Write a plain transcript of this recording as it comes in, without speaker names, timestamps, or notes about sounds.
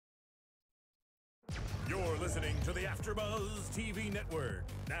You're listening to the AfterBuzz TV network,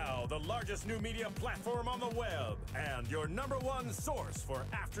 now the largest new media platform on the web, and your #1 source for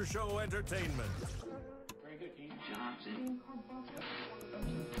after-show entertainment. Very good, Keith Johnson.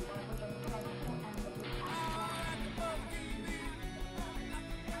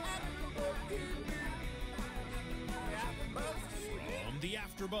 From the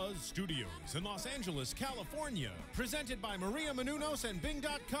AfterBuzz Studios in Los Angeles, California, presented by Maria Menounos and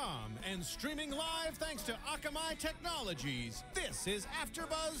Bing.com, and streaming live thanks to Akamai Technologies, this is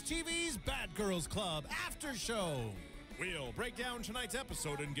AfterBuzz TV's Bad Girls Club After Show. We'll break down tonight's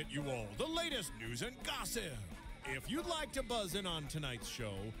episode and get you all the latest news and gossip. If you'd like to buzz in on tonight's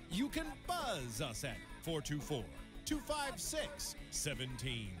show, you can buzz us at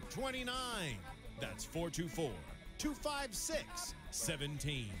 424-256-1729. That's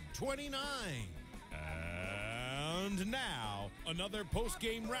 424-256-1729. And now, another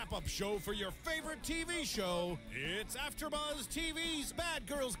post-game wrap-up show for your favorite TV show. It's AfterBuzz TV's Bad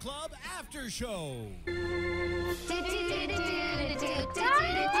Girls Club After Show.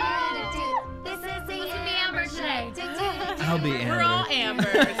 I'll be Amber. We're all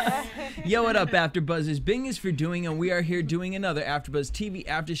Ambers. Yo, what up, AfterBuzzers? Bing is for doing, and we are here doing another AfterBuzz TV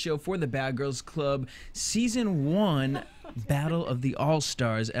After Show for the Bad Girls Club, Season 1, Battle of the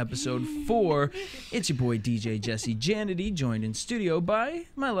All-Stars, Episode 4. It's your boy, DJ Jesse Janedy, joined in studio by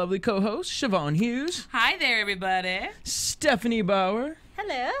my lovely co-host, Chevonne Hughes. Hi there, everybody. Stephanie Bauer.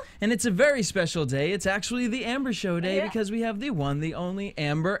 Hello. And it's a very special day. It's actually the Amber Show day because we have the one, the only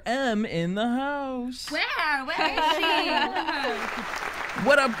Amber M in the house. Where is she?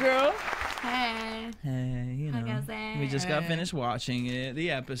 What up, girl? Hey. Hey, you know, How goes it? we just got finished watching it,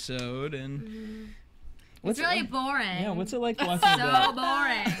 the episode, and It's really boring. Yeah, what's it like watching So that?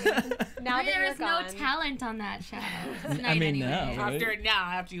 boring. Now there that is you're no gone. talent on that show. I mean, now, right?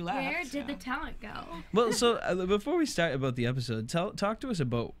 After you left. Where did the talent go? Well, so before we start about the episode, talk to us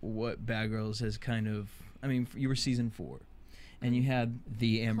about what Bad Girls has kind of. I mean, you were season 4, and you had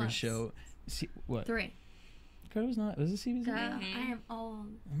the Amber Close. Show. What? 3. Girl, was not. Was it season 3? I am old.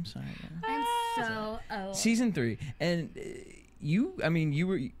 I'm sorry. Man. I'm so old. Season 3, and you. I mean, you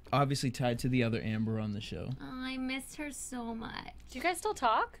were obviously tied to the other Amber on the show. Oh, I missed her so much. Do you guys still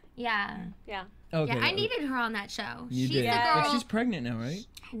talk? Yeah. Yeah. Okay. Yeah, I needed her on that show. You She's did. the But girl. she's pregnant now, right?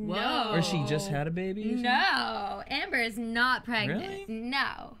 No. Or she just had a baby? Or something? No. Amber is not pregnant. Really?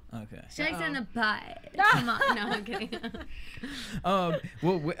 No. Okay. She likes it in the butt. Come on. No, I'm kidding.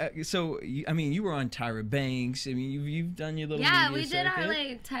 So I mean, you were on Tyra Banks. I mean, you've done your little Yeah, media we did our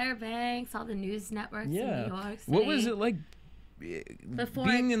circuit. Tyra Banks, all the news networks in New York City. What was it like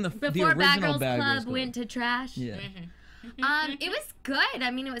being in the before original Bad Girls Bad Club Girls Club? went to trash? Yeah. It was good.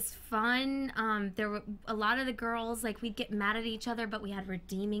 I mean, it was fun. There were a lot of the girls, like, we'd get mad at each other, but we had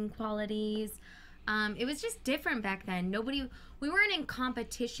redeeming qualities. It was just different back then. We weren't in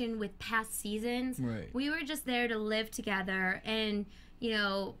competition with past seasons. Right. We were just there to live together, and, you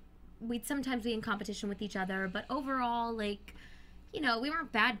know, we'd sometimes be in competition with each other, but overall, like, you know, we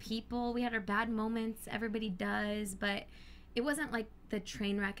weren't bad people. We had our bad moments. Everybody does, but it wasn't like the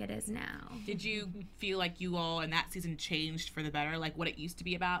train wreck it is now. Did you feel like you all in that season changed for the better, like what it used to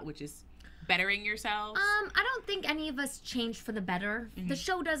be about, which is bettering yourselves? I don't think any of us changed for the better. The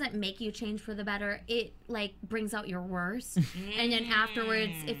show doesn't make you change for the better. It, like, brings out your worst. And then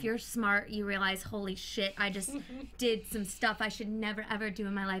afterwards, if you're smart, you realize, holy shit, I just did some stuff I should never, ever do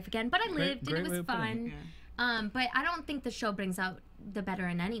in my life again. But I lived, great and it way was of putting fun. But I don't think the show brings out the better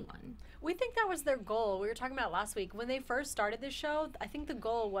in anyone. We think that was their goal. We were talking about last week. When they first started this show, I think the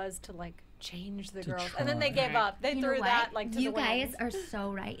goal was to, like, change the girls. And then they try. gave up. They You know threw what? that, like, to you the guys winds. are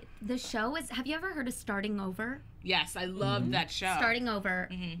so right. The show is, have you ever heard of Starting Over? Yes, I loved that show. Starting Over.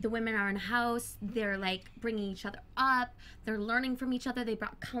 The women are in a house. They're, like, bringing each other up. They're learning from each other. They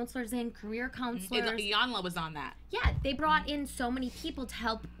brought counselors in, career counselors. Yanla was on that. Yeah, they brought in so many people to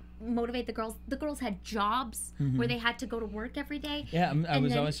help motivate the girls. The girls had jobs where they had to go to work every day. Yeah, I was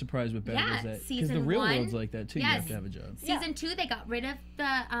then- always surprised with Bad Girls that because the season real 1, world's like that too. You have to have a job. Season 2, they got rid of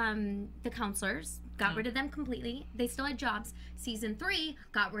the counselors, got rid of them completely. They still had jobs. Season 3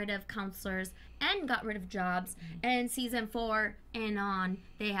 got rid of counselors and got rid of jobs. And season 4 and on,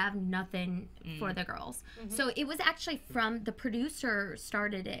 they have nothing for the girls. So it was actually from the producer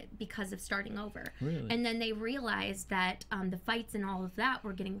started it because of Starting Over. Really? And then they realized that the fights and all of that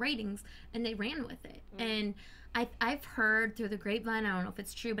were getting ratings, and they ran with it. And I've heard through the grapevine, I don't know if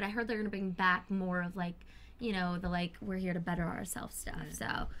it's true, but I heard they're going to bring back more of, like, you know, the, like, we're here to better ourselves stuff. So,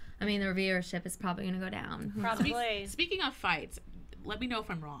 I mean, their viewership is probably going to go down. Probably. Speaking of fights, let me know if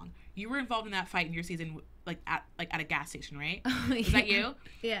I'm wrong. You were involved in that fight in your season at a gas station, right? Oh, Was that you?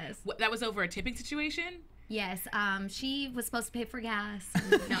 Yes. That was over a tipping situation? Yes. She was supposed to pay for gas.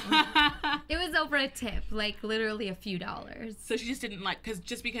 No. It was over a tip, like literally a few dollars. So she just didn't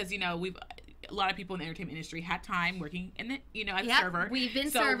because, you know, a lot of people in the entertainment industry had time working in the, you know, as a server. We've been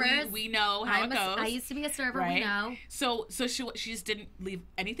so servers. We know how it goes. I used to be a server. Right? We know. So she just didn't leave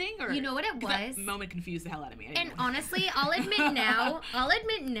anything, or you know what it 'cause was? That moment confused the hell out of me. And honestly, I'll admit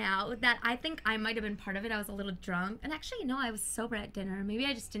now that I think I might have been part of it. I was a little drunk, and actually, no, I was sober at dinner. Maybe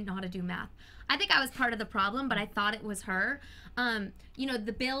I just didn't know how to do math. I think I was part of the problem, but I thought it was her. You know,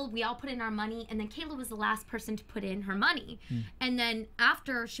 the bill, we all put in our money, and then Kayla was the last person to put in her money. And then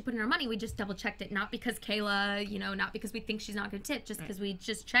after she put in her money, we just double checked it. Not because Kayla, you know, not because we think she's not going to tip, just because we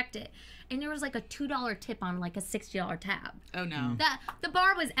just checked it. And there was like a $2 tip on like a $60 tab. Oh, no. The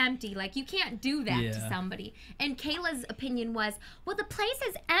bar was empty. Like, you can't do that to somebody. And Kayla's opinion was, well, the place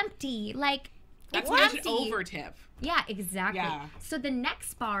is empty. Like, That's it's why empty. you should over tip. Yeah, exactly. Yeah. So the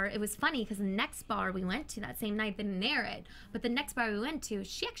next bar, it was funny because the next bar we went to that same night, they didn't air it, but the next bar we went to,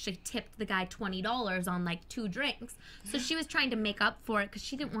 she actually tipped the guy $20 on like 2 drinks. So she was trying to make up for it because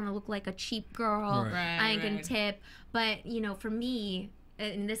she didn't want to look like a cheap girl. Right. I ain't gonna tip. But, you know, for me,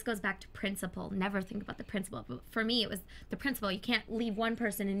 and this goes back to principle, never think about the principle, but for me it was the principle. You can't leave one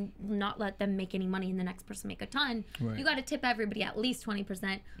person and not let them make any money and the next person make a ton. Right. You got to tip everybody at least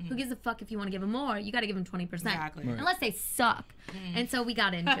 20%. Who gives a fuck if you want to give them more? You got to give them 20%. Exactly. Right. Unless they suck. And so we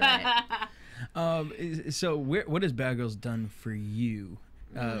got into it. So what has Bad Girls done for you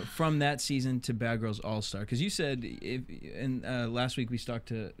from that season to Bad Girls All Star? Because you said last week we talked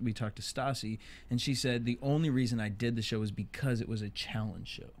to Stassi, and she said the only reason I did the show was because it was a challenge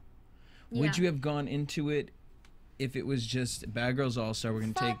show. Yeah. Would you have gone into it if it was just Bad Girls All Star? We're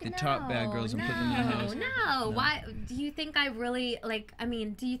gonna take the top bad girls and put them in the house. No. Why do you think I really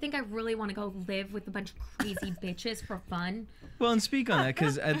do you think I really want to go live with a bunch of crazy bitches for fun? Well, and speak on that,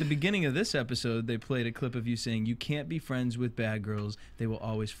 because at the beginning of this episode, they played a clip of you saying you can't be friends with bad girls; they will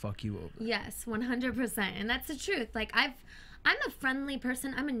always fuck you over. Yes, 100%, and that's the truth. Like I'm a friendly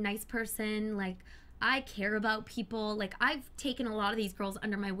person. I'm a nice person. Like I care about people. Like I've taken a lot of these girls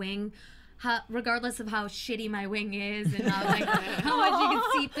under my wing. Regardless of how shitty my wing is and how much you can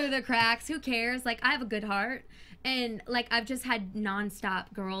see through the cracks, who cares? Like, I have a good heart. And, like, I've just had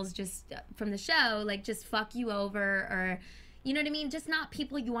nonstop girls just from the show, like, just fuck you over or, you know what I mean? Just not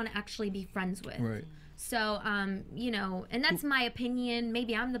people you want to actually be friends with. Right. So, you know, and that's my opinion.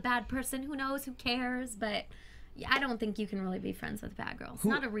 Maybe I'm the bad person. Who knows? Who cares? But I don't think you can really be friends with bad girls.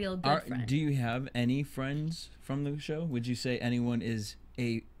 Not a real good friend. Do you have any friends from the show? Would you say anyone is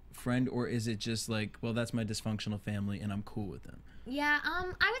a friend, or is it just like, well, that's my dysfunctional family and I'm cool with them? Yeah, I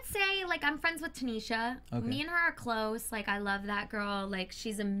would say, like, I'm friends with Tanisha. Okay. Me and her are close. Like, I love that girl. Like,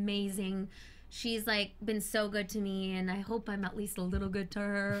 she's amazing. She's, like, been so good to me, and I hope I'm at least a little good to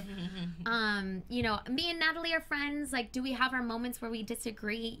her. You know, me and Natalie are friends. Like, do we have our moments where we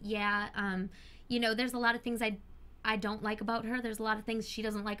disagree? Yeah. You know, there's a lot of things I don't like about her. There's a lot of things she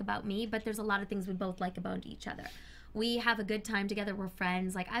doesn't like about me, but there's a lot of things we both like about each other. We have a good time together. We're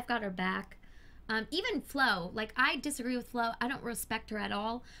friends. Like, I've got her back. Even Flo. Like, I disagree with Flo. I don't respect her at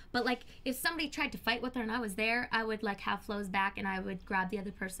all. But, like, if somebody tried to fight with her and I was there, I would, like, have Flo's back and I would grab the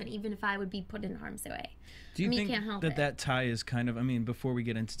other person, even if I would be put in harm's way. Do you think you can't help that it. that tie is kind of, I mean, before we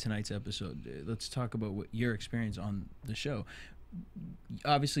get into tonight's episode, let's talk about what your experience on the show.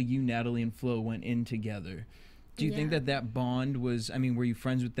 Obviously, you, Natalie, and Flo went in together. Do you think that bond was, I mean, were you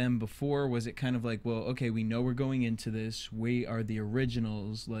friends with them before? Was it kind of like, well, okay, we know we're going into this. We are the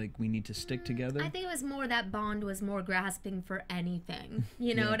originals. Like, we need to stick together? I think it was more that bond was more grasping for anything.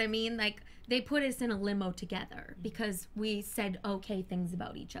 You know what I mean? Like, they put us in a limo together because we said okay things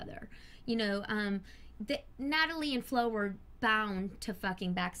about each other. You know, Natalie and Flo were bound to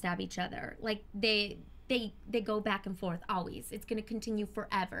fucking backstab each other. Like, they go back and forth always. It's going to continue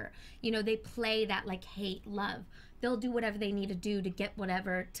forever. You know, they play that, like, hate, love. They'll do whatever they need to do to get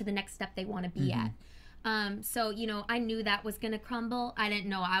whatever to the next step they want to be at. So, you know, I knew that was going to crumble. I didn't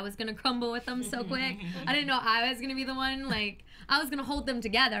know I was going to crumble with them so quick. I didn't know I was going to be the one. Like, I was going to hold them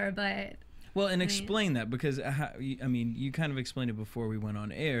together, but... Well, and explain that, because, I mean, you kind of explained it before we went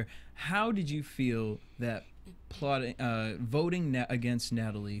on air. How did you feel that voting against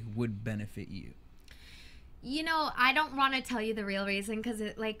Natalie would benefit you? You know, I don't want to tell you the real reason because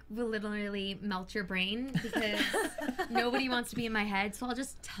it, like, will literally melt your brain because nobody wants to be in my head. So I'll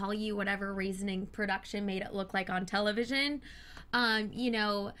just tell you whatever reasoning production made it look like on television. You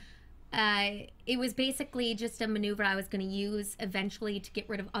know, it was basically just a maneuver I was going to use eventually to get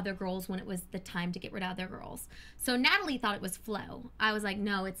rid of other girls when it was the time to get rid of other girls. So Natalie thought it was Flo. I was like,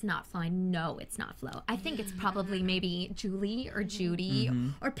 no, it's not Flo. I know it's not Flo. I think it's probably maybe Julie or Judy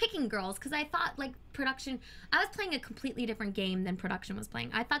or picking girls, because I thought like production, I was playing a completely different game than production was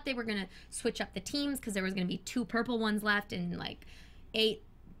playing. I thought they were going to switch up the teams because there was going to be 2 purple ones left and like 8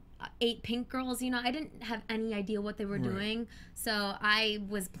 pink girls. You know, I didn't have any idea what they were doing, so I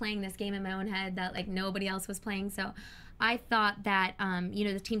was playing this game in my own head that like nobody else was playing. So I thought that you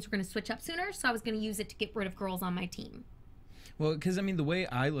know, the teams were going to switch up sooner, so I was going to use it to get rid of girls on my team. Well, because I mean, the way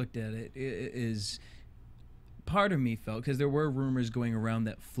I looked at it is, part of me felt, because there were rumors going around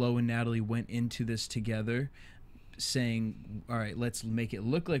that Flo and Natalie went into this together saying, all right, let's make it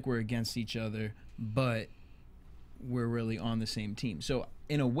look like we're against each other, but we're really on the same team. So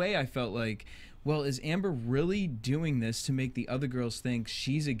in a way, I felt like, well, is Amber really doing this to make the other girls think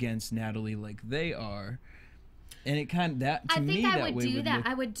she's against Natalie like they are? And it kind of, that to me, I would do that.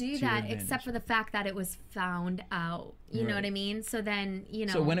 I would do that, except for the fact that it was found out. You know what I mean? So then, you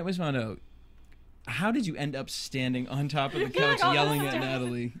know. So when it was found out, how did you end up standing on top of the couch yelling at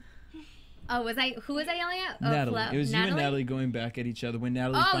Natalie? Oh, who was I yelling at? Oh, Natalie. It was Natalie? you and Natalie going back at each other when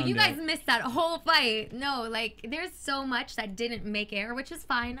Natalie found out. Oh, you guys missed that whole fight. No, like, there's so much that didn't make air, which is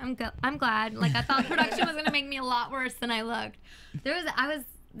fine. I'm glad. Like, I thought production was going to make me a lot worse than I looked. There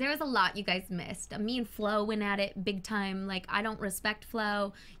was a lot you guys missed. Me and Flo went at it big time. Like, I don't respect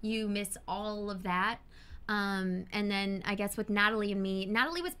Flo. You miss all of that. And then I guess with Natalie and me,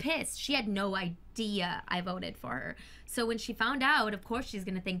 Natalie was pissed. She had no idea I voted for her. So when she found out, of course she's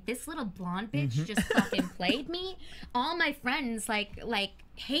gonna think this little blonde bitch just fucking played me. All my friends like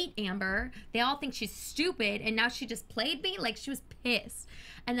hate Amber. They all think she's stupid, and now she just played me. Like, she was pissed.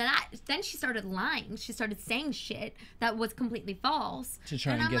 And then she started lying. She started saying shit that was completely false. To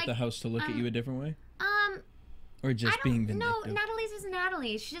try and get the house to look at you a different way? Or just being vindictive? No, Natalie's just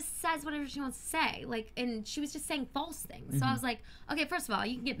Natalie. She just says whatever she wants to say. Like, and she was just saying false things. So I was like, okay, first of all,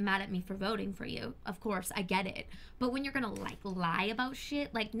 you can get mad at me for voting for you. Of course, I get it. But when you're gonna like lie about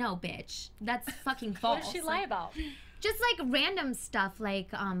shit, like, no, bitch, that's fucking false. What did she lie about? Just like random stuff. Like,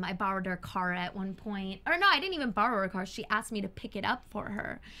 I borrowed her car at one point. Or no, I didn't even borrow her car. She asked me to pick it up for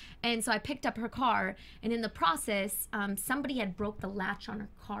her. And so I picked up her car. And in the process, somebody had broke the latch on her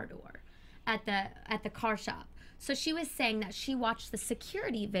car door at the car shop. So she was saying that she watched the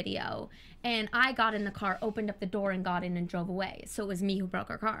security video, and I got in the car, opened up the door, and got in and drove away. So it was me who broke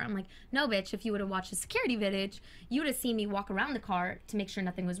her car. I'm like, no, bitch, if you would have watched the security footage, you would have seen me walk around the car to make sure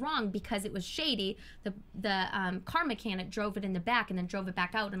nothing was wrong, because it was shady. The car mechanic drove it in the back and then drove it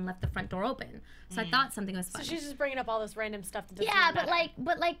back out and left the front door open. So I thought something was funny. So she's just bringing up all this random stuff that doesn't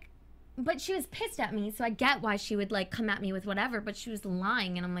matter. But she was pissed at me, so I get why she would, like, come at me with whatever, but she was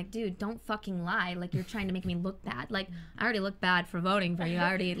lying, and I'm like, dude, don't fucking lie. Like, you're trying to make me look bad. Like, I already look bad for voting for you. I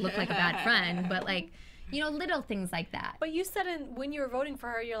already look like a bad friend, but, like, you know, little things like that. But you said when you were voting for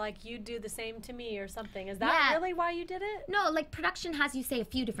her, you're like, you'd do the same to me or something. Is that really why you did it? No, like, production has you say a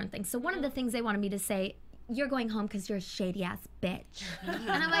few different things. So one of the things they wanted me to say, you're going home because you're a shady-ass bitch. And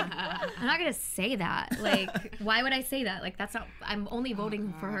I'm like, I'm not going to say that. Like, why would I say that? Like, that's not, I'm only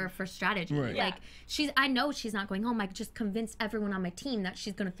voting for her for strategy. Right. Like, I know she's not going home. I just convinced everyone on my team that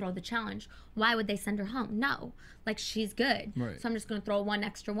she's going to throw the challenge. Why would they send her home? No. Like, she's good. Right. So I'm just going to throw one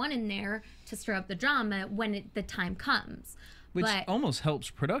extra one in there to stir up the drama when the time comes. Which almost helps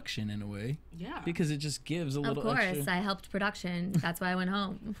production in a way. Yeah. Because it just gives a little Of course, extra. I helped production. That's why I went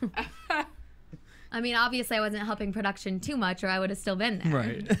home. I mean, obviously I wasn't helping production too much, or I would have still been there.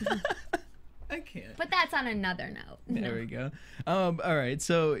 Right. I can't. But that's on another note. There we go. All right.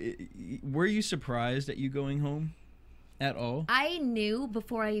 So, were you surprised at you going home at all? I knew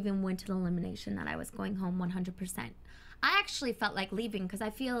before I even went to the elimination that I was going home 100%. I actually felt like leaving because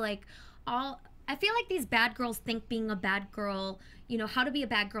I feel like these bad girls think being a bad girl, you know, how to be a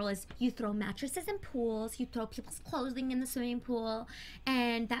bad girl is you throw mattresses in pools, you throw people's clothing in the swimming pool,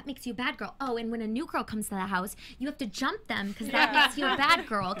 and that makes you a bad girl. Oh, and when a new girl comes to the house, you have to jump them because that makes you a bad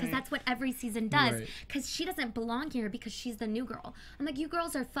girl, because that's what every season does, because she doesn't belong here because she's the new girl. I'm like, you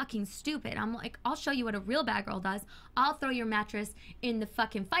girls are fucking stupid. I'm like, I'll show you what a real bad girl does. I'll throw your mattress in the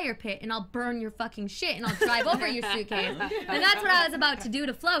fucking fire pit and I'll burn your fucking shit and I'll drive over your suitcase. And that's what I was about to do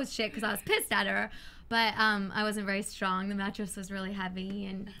to Flo's shit because I was pissed at her. But I wasn't very strong. The mattress was really heavy,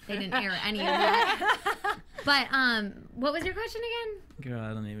 and they didn't air any of that. But what was your question again?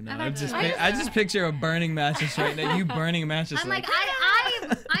 God, I don't even know. I just picture a burning mattress right now. You burning a mattress. I'm like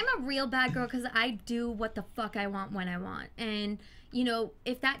I'm a real bad girl because I do what the fuck I want when I want. And, you know,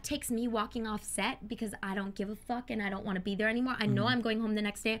 if that takes me walking off set because I don't give a fuck and I don't want to be there anymore, I know I'm going home the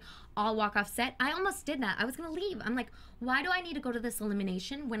next day, I'll walk off set. I almost did that. I was going to leave. I'm like, why do I need to go to this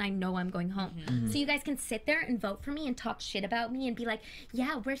elimination when I know I'm going home? So you guys can sit there and vote for me and talk shit about me and be like,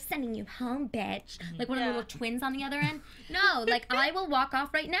 yeah, we're sending you home, bitch. Like one of the little twins on the other end. No, like I will walk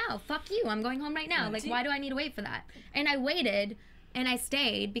off right now. Fuck you. I'm going home right now. Like, why do I need to wait for that? And I waited. And I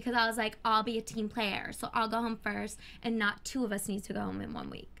stayed because I was like, I'll be a team player. So I'll go home first, and not two of us need to go home in 1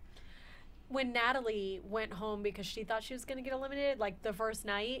 week. When Natalie went home because she thought she was going to get eliminated, like the first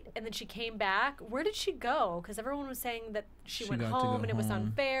night, and then she came back, where did she go? Because everyone was saying that she went home and it was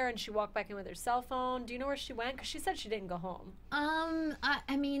unfair, and she walked back in with her cell phone. Do you know where she went? Because she said she didn't go home.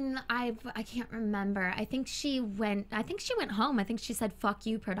 I mean, I can't remember. I think she went home. I think she said, fuck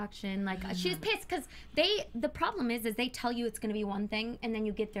you, production. Like, she was pissed because the problem is they tell you it's going to be one thing, and then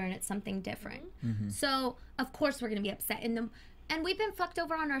you get there and it's something different. So, of course, we're going to be upset. And we've been fucked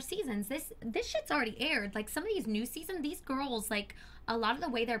over on our seasons. This shit's already aired. Like, some of these new seasons, these girls, like, a lot of the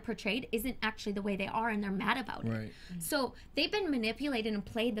way they're portrayed isn't actually the way they are, and they're mad about it. So they've been manipulated and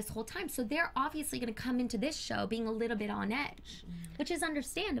played this whole time. So they're obviously going to come into this show being a little bit on edge, which is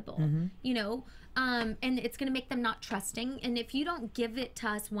understandable, you know? And it's going to make them not trusting. And if you don't give it to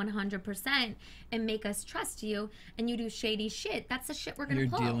us 100% and make us trust you, and you do shady shit, that's the shit we're going to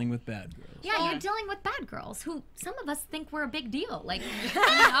pull. You're dealing with bad girls. Yeah, you're dealing with bad girls who some of us think we're a big deal. Like,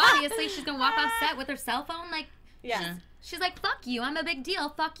 I mean, obviously she's going to walk off set with her cell phone. Like, she's like, fuck you, I'm a big deal,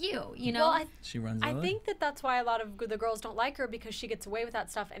 fuck you, you know? Well, she runs I think that's why a lot of the girls don't like her, because she gets away with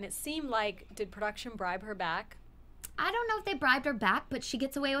that stuff. And it seemed like, did production bribe her back? I don't know if they bribed her back, but she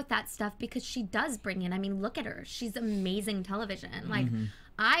gets away with that stuff because she does bring in. I mean, look at her. She's amazing television. Like,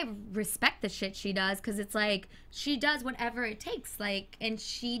 I respect the shit she does because it's like she does whatever it takes. Like, and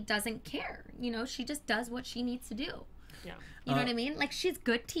she doesn't care. You know, she just does what she needs to do. Yeah. You know what I mean? Like, she's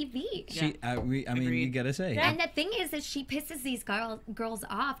good TV. I mean, you gotta say. And the thing is that she pisses these girls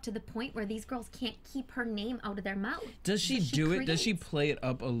off to the point where these girls can't keep her name out of their mouth. Does she do it? Does she play it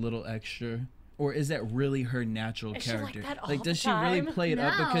up a little extra? Or is that really her natural character? Like, that all like, does the she really time? play it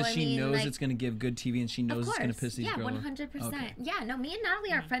up because she knows like, it's going to give good TV and she knows it's going to piss these girls off? Yeah, 100%. Yeah, no, me and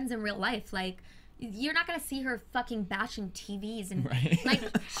Natalie are friends in real life. Like, you're not going to see her fucking bashing TVs. And, like,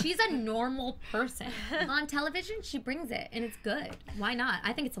 she's a normal person. On television, she brings it, and it's good. Why not?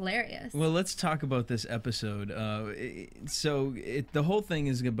 I think it's hilarious. Well, let's talk about this episode. The whole thing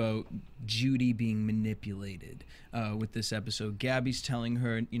is about Judy being manipulated with this episode. Gabby's telling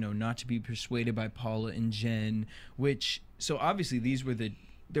her, you know, not to be persuaded by Paula and Jen, so obviously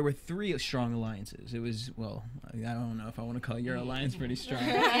there were three strong alliances. It was, well, I don't know if I want to call your alliance pretty strong.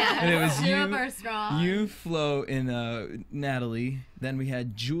 And it was super strong. You, Flo, and Natalie. Then we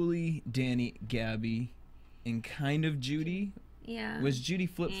had Julie, Danny, Gabby, and kind of Judy. Yeah. Was Judy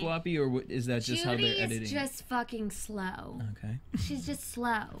flip-floppy, or is that just how they're editing? Judy is just fucking slow. Okay. She's just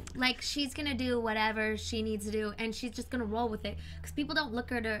slow. Like, she's going to do whatever she needs to do, and she's just going to roll with it. Because people don't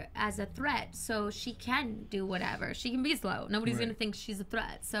look at her as a threat, so she can do whatever. She can be slow. Nobody's going to think she's a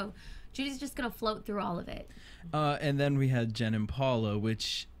threat. So Judy's just going to float through all of it. And then we had Jen and Paula,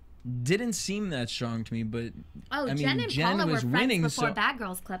 which didn't seem that strong to me, but Jen and Paula were friends before Bad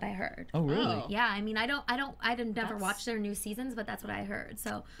Girls Club, I heard. Oh, really? Yeah, I mean, I didn't never watch their new seasons, but that's what I heard.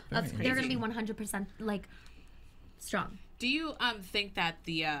 So they're gonna be 100% like strong. Do you think that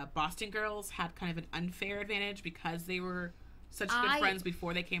the Boston girls had kind of an unfair advantage because they were such good friends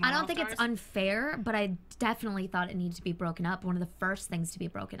before they came on? I don't think it's unfair, but I definitely thought it needed to be broken up. One of the first things to be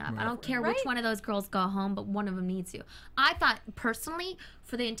broken up. I don't care which one of those girls go home, but one of them needs to. I thought, personally,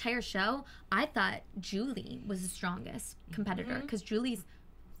 for the entire show, I thought Julie was the strongest competitor because Julie's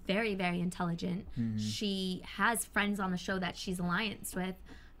very, very intelligent. She has friends on the show that she's allianced with.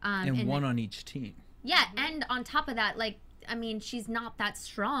 And one on each team. Yeah, and on top of that, like, I mean, she's not that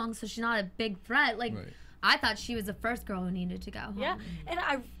strong, so she's not a big threat. Like, I thought she was the first girl who needed to go home. Yeah, and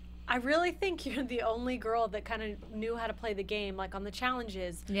I really think you're the only girl that kind of knew how to play the game, like on the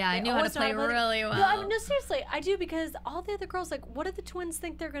challenges. Yeah, I knew how to play really well. No, I mean, no, seriously, I do, because all the other girls, like, what do the twins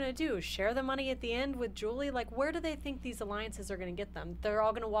think they're going to do? Share the money at the end with Julie? Like, where do they think these alliances are going to get them? They're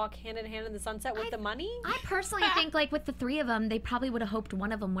all going to walk hand in hand in the sunset with the money? I personally think, like, with the three of them, they probably would have hoped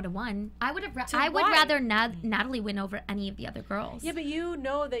one of them would have won. I would rather Natalie win over any of the other girls. Yeah, but you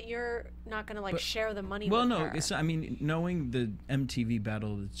know that you're not going to, like, share the money with her. Well, no, I mean, knowing the MTV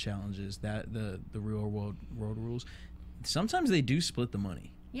Battle of the Challenges, that the real world rules, sometimes they do split the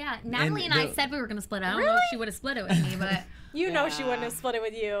money. Yeah, Natalie and I said we were going to split it. I don't know if she would have split it with me, but You know she wouldn't have split it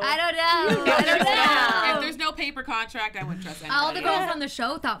with you. I don't know. I don't know. If there's no paper contract, I wouldn't trust anybody. All the girls on the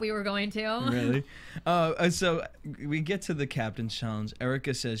show thought we were going to. Really? So we get to the captain's challenge.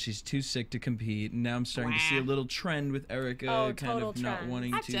 Erica says she's too sick to compete. Now I'm starting to see a little trend with Erica kind of not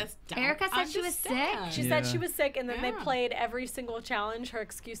wanting to. Erica said she was sick. She said she was sick, and then they played every single challenge, her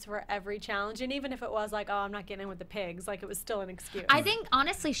excuse for every challenge. And even if it was like, oh, I'm not getting in with the pigs, like it was still an excuse. I think,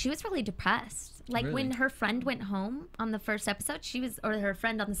 honestly, she was really depressed. Like when her friend went home on the first episode, or her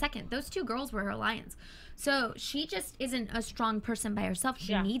friend on the second, those two girls were her alliance. So she just isn't a strong person by herself.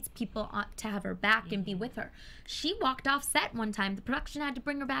 She needs people to have her back and be with her. She walked off set one time. The production had to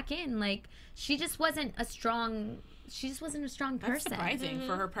bring her back in. Like she just wasn't a strong person. That's surprising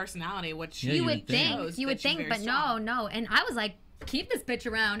for her personality. What she you would think, but strong. no. And I was like, keep this bitch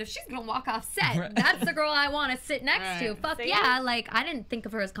around. If she's gonna walk off set, that's the girl I want to sit next to. Fuck yeah. Like I didn't think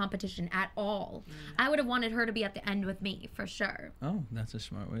of her as competition at all. I would have wanted her to be at the end with me for sure. Oh, that's a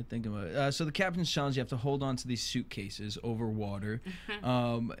smart way of thinking about it. So the captain's challenge, you have to hold on to these suitcases over water,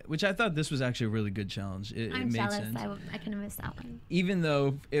 which I thought this was actually a really good challenge. I'm made jealous. sense. I could have missed that one. Even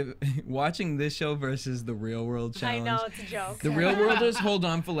though watching this show versus the real world challenge, I know it's a joke. The real worlders hold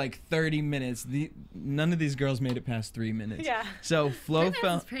on for like 30 minutes. None of these girls made it past 3 minutes. Yeah. So Flo 3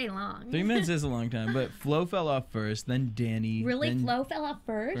 minutes is pretty long. 3 minutes is a long time, but Flo fell off first, then Danny. Really? Flo fell off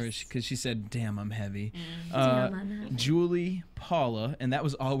first? Because she said, damn, I'm heavy. Damn, I'm heavy. Julie, Paula, and that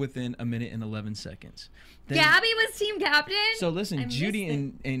was all within 1 minute and 11 seconds. Then, Gabby was team captain? So listen, Judy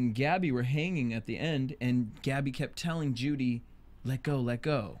and Gabby were hanging at the end, and Gabby kept telling Judy, let go, let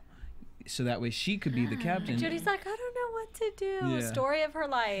go. So that way she could be the captain. Judy's like, I don't know what to do. Yeah. Story of her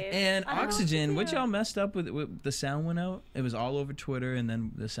life. And Oxygen, what y'all messed up with the sound went out? It was all over Twitter, and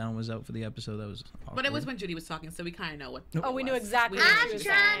then the sound was out for the episode. That was awkward. But it was when Judy was talking, so we kind of know what. Oh, we knew exactly. I'm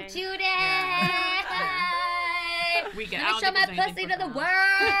drunk, Judy. We get. Let me show my pussy to the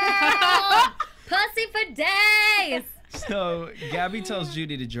world. Pussy for days. So Gabby tells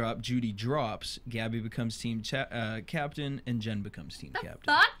Judy to drop. Judy drops. Gabby becomes team captain, and Jen becomes team captain.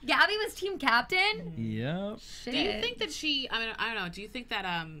 Fuck, Gabby was team captain. Yep. Shit. Do you think that I don't know. Do you think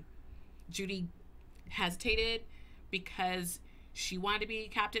that Judy hesitated because she wanted to be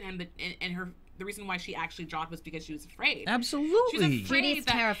captain, and the reason why she actually dropped was because she was afraid? Absolutely. She was afraid. Judy's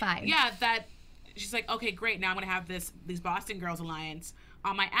terrified. Yeah, that she's like, okay, great. Now I'm gonna have these Boston Girls Alliance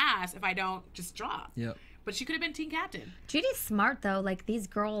on my ass if I don't just drop. Yep. But she could have been team captain. Judy's smart though. Like these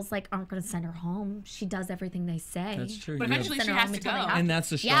girls, like aren't gonna send her home. She does everything they say. That's true. But eventually she has to go. And that's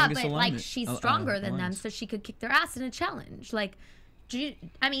the yeah, strongest but alignment. like she's stronger than them, so she could kick their ass in a challenge. Like,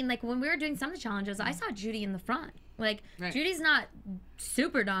 I mean, like when we were doing some of the challenges, I saw Judy in the front. Like Judy's not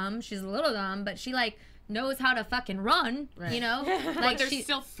super dumb. She's a little dumb, but she like knows how to fucking run, you know? Like there's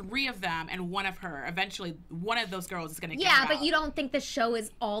still 3 of them and one of her. Eventually, one of those girls is going to get Yeah, her but out. you don't think the show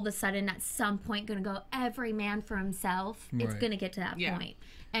is all of a sudden at some point going to go every man for himself. It's going to get to that point.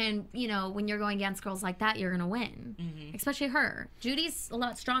 And, you know, when you're going against girls like that, you're going to win. Especially her. Judy's a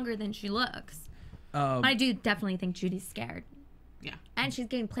lot stronger than she looks. I do definitely think Judy's scared. Yeah. And she's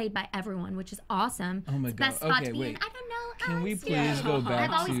getting played by everyone, which is awesome. Oh my it's the God. best spot Okay, to be wait. in. I don't know. Can we please go back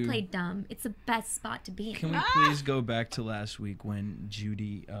I've always to... played dumb. It's the best spot to be in. Can we please go back to last week when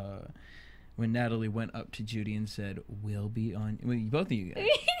Judy, when Natalie went up to Judy and said, "We'll be on." Well, both of you guys.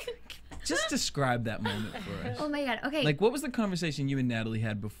 Just describe that moment for us. Oh my God. Okay. Like, what was the conversation you and Natalie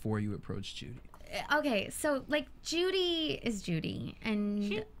had before you approached Judy? Okay, so like Judy is Judy,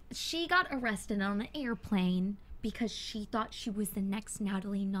 and she got arrested on an airplane because she thought she was the next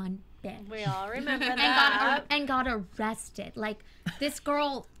Natalie Nunn bitch. We all remember that. And got arrested. Like this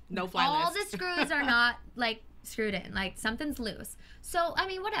girl, no fly all list. the screws are not like screwed in. Like something's loose. So I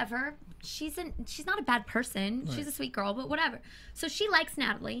mean, whatever. She's not a bad person. Right. She's a sweet girl, but whatever. So she likes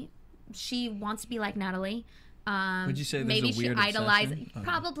Natalie. She wants to be like Natalie. Would you say there's maybe a weird she idolizes? obsession?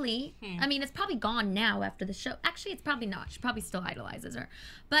 Probably. I mean, it's probably gone now after the show. Actually, it's probably not. She probably still idolizes her.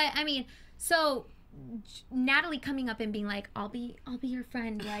 But I mean, so Natalie coming up and being like, "I'll be your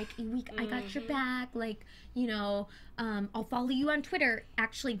friend. Like, I got your back. Like, you know, I'll follow you on Twitter."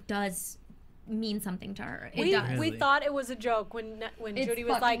 Actually, does mean something to her. It does. We thought it was a joke when Judy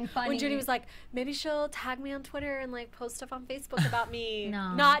was like, funny. when Judy was like, maybe she'll tag me on Twitter and like post stuff on Facebook about me.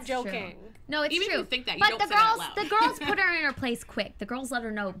 No, not it's joking. True. No, it's Even true. if you think that, you but don't the say it out girls, loud. the girls put her in her place quick. The girls let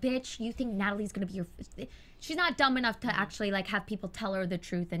her know, bitch, you think Natalie's gonna be your. She's not dumb enough to actually like have people tell her the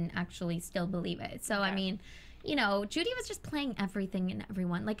truth and actually still believe it. So I mean, you know, Judy was just playing everything and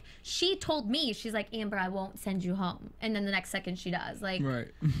everyone. Like, she told me, she's like, Amber, I won't send you home. And then the next second she does. Like,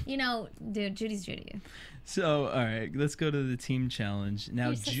 you know, dude, Judy's Judy. So, all right, let's go to the team challenge. Now,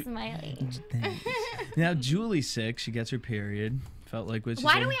 You're so smiling. Now, Julie's sick. She gets her period. Felt like what she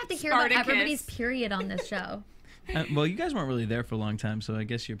Why said. do we have to hear about everybody's period on this show? Well, you guys weren't really there for a long time, so I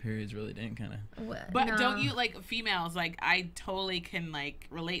guess your periods really didn't kind of. But don't you, like, females, like, I totally can, like,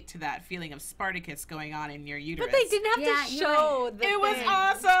 relate to that feeling of Spartacus going on in your uterus. But they didn't have to show the It was thing.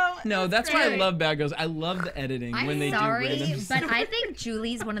 awesome. No, that's why I love Bad Girls. I love the editing when they do random but I think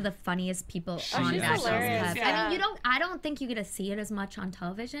Julie's one of the funniest people on she's Bad Girls hilarious, Club. yeah. I mean, I don't think you get to see it as much on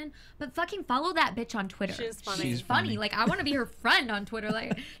television, but fucking follow that bitch on Twitter. She's funny. She's funny. Like, I want to be her friend on Twitter.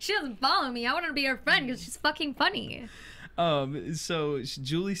 Like, she doesn't follow me. I want to be her friend because she's fucking funny. So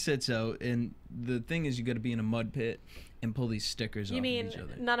Julie sits out, and the thing is, you got to be in a mud pit and pull these stickers off of each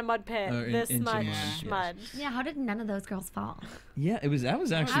other. Not a mud pit, this much mud. Yeah, how did none of those girls fall? Yeah, that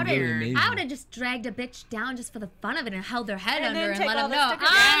was actually really amazing. I would have just dragged a bitch down just for the fun of it and held their head And under then and let take all them the know stickers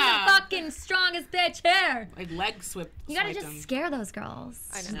I'm the fucking strongest bitch here. Like leg swip. You gotta just scare those girls.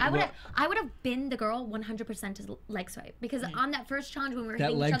 I know. I would have been the girl 100% to leg swipe because on that first challenge when we were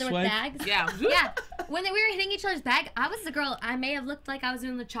That hitting each leg other swipe? with bags, Yeah. when we were hitting each other's bag, I was the girl. I may have looked like I was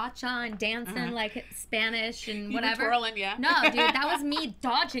doing the cha-cha and dancing like Spanish and whatever. You were twirling, yeah. No, dude, that was me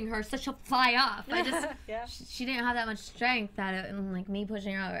dodging her so she'll fly off. I just she didn't have that much strength at it, and like me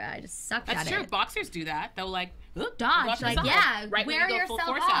pushing her over, I just sucked at it. That's true. Boxers do that. They'll like dodge, like right wear when you go full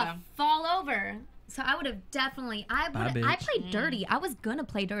yourself force at off, 'em. fall over. So I would have definitely, I played dirty. I was gonna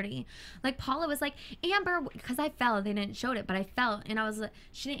play dirty. Like Paula was like, Amber, because I fell. They didn't show it, but I fell, and I was like,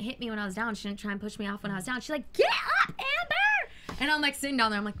 she didn't hit me when I was down. She didn't try and push me off when I was down. She's like, get up, Amber. And I'm like sitting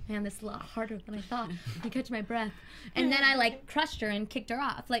down there. I'm like, man, this is a lot harder than I thought. I catch my breath. And then I like crushed her and kicked her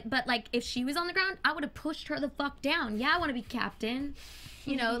off. Like, but like if she was on the ground, I would have pushed her the fuck down. Yeah, I want to be captain.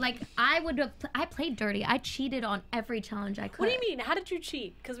 You know, like I played dirty. I cheated on every challenge I could. What do you mean? How did you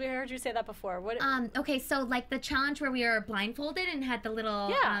cheat? Because we heard you say that before. What? Okay, so like the challenge where we were blindfolded and had the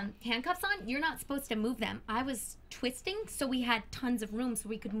little handcuffs on, you're not supposed to move them. I was twisting, so we had tons of room so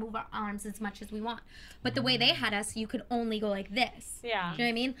we could move our arms as much as we want. But the way they had us, you could only go like this. Yeah. You know what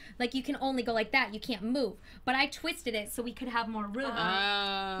I mean? Like you can only go like that. You can't move. But I twisted it so we could have more room.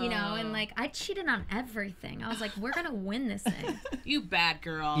 You know, and like I cheated on everything. I was like, we're gonna win this thing. You bad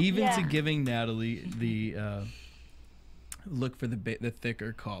girl. Even to giving Natalie the look for the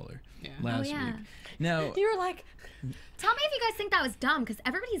thicker collar last week. Now you were like, tell me if you guys think that was dumb, because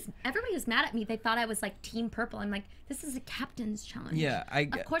everybody was mad at me. They thought I was like Team Purple. I'm like, this is a captain's challenge. Yeah,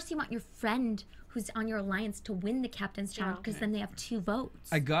 of course you want your friend who's on your alliance to win the captain's challenge, because then they have 2 votes.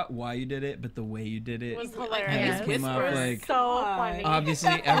 I got why you did it, but the way you did it was hilarious. came off like so funny.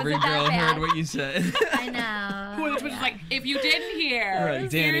 Obviously, every girl heard what you said. I know. Which was like, if you didn't hear,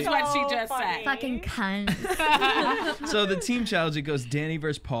 here's what she just said. Fucking cunt. So the team challenge, it goes Danny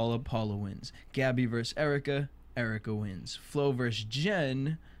versus Paula. Paula wins. Gabby versus Erica. Erica wins. Flo versus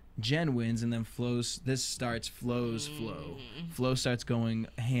Jen. Jen wins, and then Flo starts Flow. Flo starts going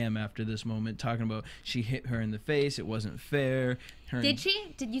ham after this moment, talking about she hit her in the face. It wasn't fair. Did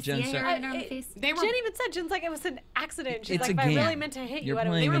she? Did you see her in her face? Jen even said, Jen's like, it was an accident. She's It's like, a if I game. really meant to hit you, I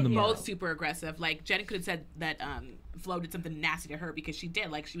don't They were hit you. both super aggressive. Like Jen could have said that Flo did something nasty to her because she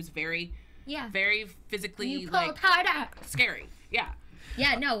did. Like she was very physically You pulled like harder. scary. Yeah.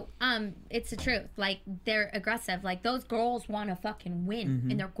 Yeah, no, it's the truth. Like, they're aggressive. Like, those girls want to fucking win,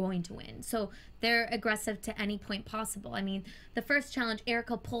 and they're going to win. So, they're aggressive to any point possible. I mean, the first challenge,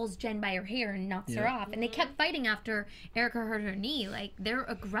 Erica pulls Jen by her hair and knocks her off. And they kept fighting after Erica hurt her knee. Like, they're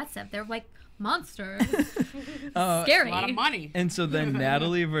aggressive. They're like monsters. Scary. A lot of money. And so then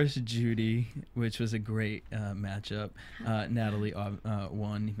Natalie versus Judy, which was a great matchup. Natalie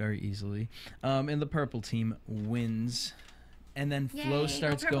won very easily. And the purple team wins. And then Flo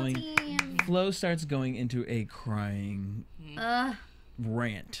starts going. Flo starts going into a crying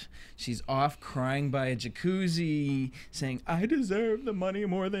rant. She's off crying by a jacuzzi, saying, "I deserve the money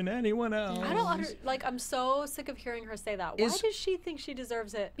more than anyone else." I don't I'm so sick of hearing her say that. Why does she think she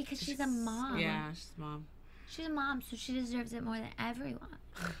deserves it? Because she's a mom. Yeah, she's a mom. She's a mom, so she deserves it more than everyone.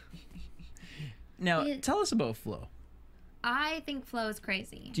 Now, tell us about Flo. I think Flo is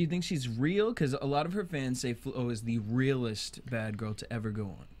crazy. Do you think she's real? Because a lot of her fans say Flo is the realest bad girl to ever go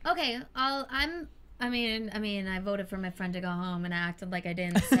on. Okay, I mean, I voted for my friend to go home, and I acted like I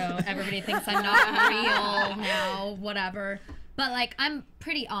didn't, so everybody thinks I'm not real now, whatever. But, like, I'm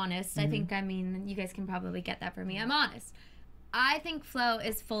pretty honest. I think, you guys can probably get that from me. I'm honest. I think Flo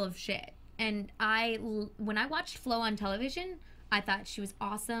is full of shit. And when I watched Flo on television, I thought she was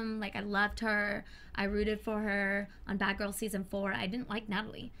awesome. Like, I loved her. I rooted for her on Bad Girls Season 4. I didn't like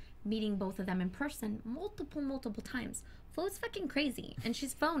Natalie. Meeting both of them in person multiple times. Flo's fucking crazy, and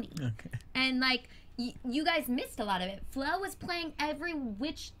she's phony. Okay. And, like, you guys missed a lot of it. Flo was playing every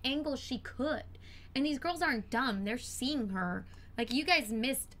which angle she could. And these girls aren't dumb. They're seeing her. Like, you guys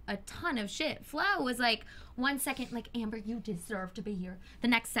missed a ton of shit. Flo was like, 1 second, like, Amber, you deserve to be here. The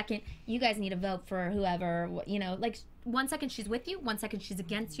next second, you guys need to vote for whoever, you know. Like, 1 second she's with you, 1 second she's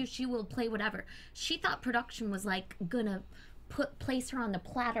against you. She will play whatever. She thought production was, like, gonna place her on the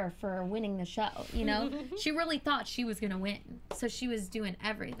platter for winning the show, you know? She really thought she was gonna win. So she was doing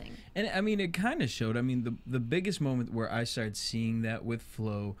everything. And, I mean, it kind of showed. I mean, the biggest moment where I started seeing that with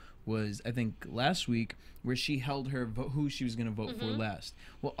Flo was, I think, last week, where she held her who she was going to vote for last.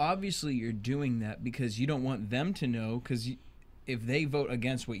 Well, obviously, you're doing that because you don't want them to know, because if they vote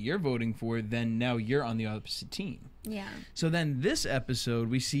against what you're voting for, then now you're on the opposite team. Yeah. So then this episode,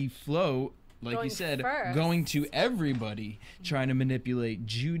 we see Flo, like Going you said, first. going to everybody, trying to manipulate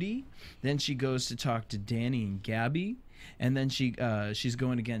Judy. Then she goes to talk to Danny and Gabby. And then she's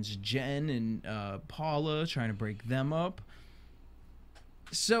going against Jen and Paula, trying to break them up.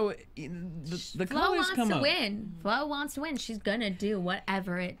 So the colors come up. Flo wants to win. Flo wants to win. She's gonna do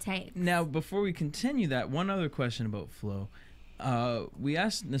whatever it takes. Now, before we continue that, one other question about Flo. We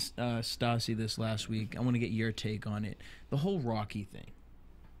asked Stassi this last week. I want to get your take on it. The whole Rocky thing.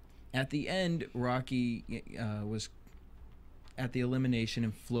 At the end, Rocky was at the elimination,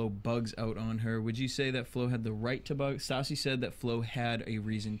 and Flo bugs out on her. Would you say that Flo had the right to bug? Stassi said that Flo had a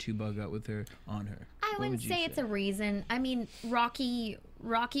reason to bug out with her on her. I wouldn't say it's a reason. I mean, Rocky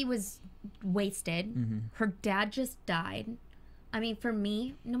was wasted. Her dad just died. I mean, for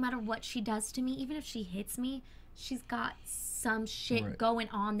me, no matter what she does to me, even if she hits me, she's got some shit going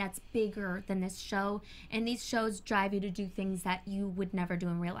on that's bigger than this show. And these shows drive you to do things that you would never do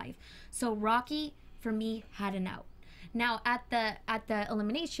in real life. So Rocky, for me, had an out. Now, at the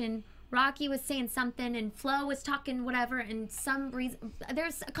elimination, Rocky was saying something and Flo was talking whatever, and some reason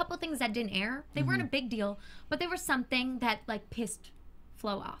there's a couple things that didn't air. They weren't a big deal, but they were something that like pissed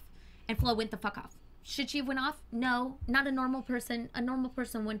Flo off, and Flo went the fuck off. Should she have went off? No, not a normal person. A normal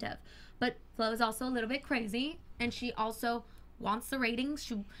person wouldn't have. But Flo is also a little bit crazy, and she also wants the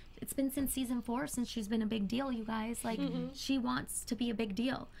ratings. It's been since season 4 since she's been a big deal, you guys. Like, she wants to be a big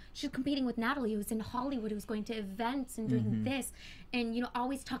deal. She's competing with Natalie, who's in Hollywood, who's going to events and doing this, and, you know,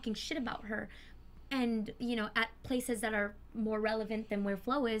 always talking shit about her. And, you know, at places that are more relevant than where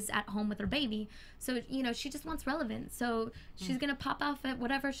Flo is, at home with her baby. So, you know, she just wants relevance. So she's going to pop off at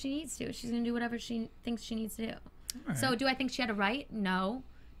whatever she needs to. She's going to do whatever she thinks she needs to do. Right. So do I think she had a right? No.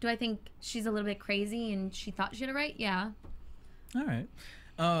 Do I think she's a little bit crazy and she thought she had a right? Yeah. All right.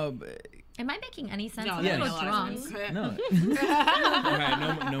 Am I making any sense? No, I'm a little drunk. No. All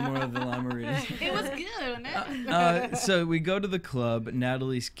right, no more of the llama readers. It was good, wasn't it? So we go to the club.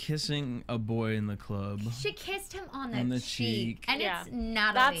 Natalie's kissing a boy in the club. She kissed him on the cheek. And it's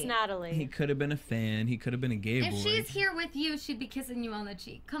Natalie. That's Natalie. He could have been a fan. He could have been a gay boy. If she's here with you, she'd be kissing you on the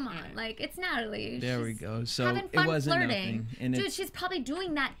cheek. Come on. Like, it's Natalie. There we go. So having fun it wasn't flirting. nothing. And dude, she's probably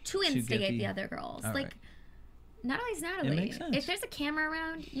doing that to instigate the other girls. All like, right. Natalie's Natalie. It makes sense. If there's a camera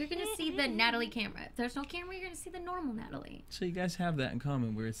around, you're going to see the Natalie camera. If there's no camera, you're going to see the normal Natalie. So you guys have that in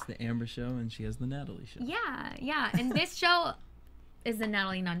common, where it's the Amber show and she has the Natalie show. Yeah. And this show is the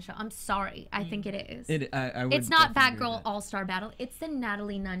Natalie Nunn show. I'm sorry. I think it is. I would it's not definitely Bad Girl All-Star Battle. It's the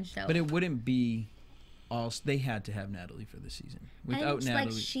Natalie Nunn show. But it wouldn't be they had to have Natalie for the season. Without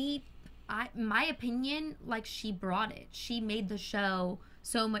Natalie. Like my opinion, like she brought it. She made the show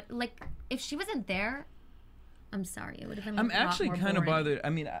so much. Like if she wasn't there, I'm sorry, it would have been. I'm actually kind of bothered. I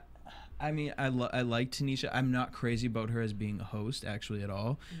mean, I like Tanisha. I'm not crazy about her as being a host actually at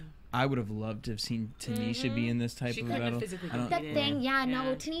all. I would have loved to have seen Tanisha be in this type of battle. No,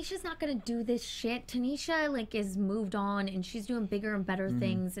 Tanisha's not gonna do this shit. Tanisha like is moved on and she's doing bigger and better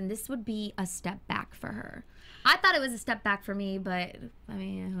things, and this would be a step back for her. I thought it was a step back for me, but I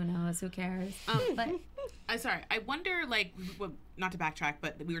mean, who knows? Who cares? But I'm sorry. I wonder, like, not to backtrack,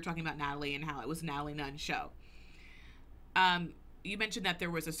 but we were talking about Natalie and how it was Natalie Nunn's show. You mentioned that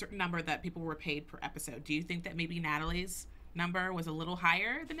there was a certain number that people were paid per episode. Do you think that maybe Natalie's number was a little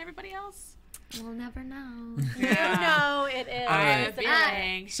higher than everybody else? We'll never know. No, it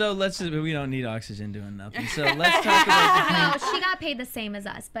is. So we don't need oxygen doing nothing. So let's talk about No, she got paid the same as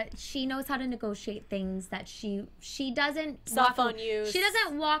us, but she knows how to negotiate things that she doesn't cell phone use. She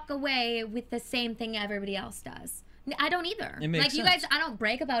doesn't walk away with the same thing everybody else does. I don't either. It makes like you sense. guys, I don't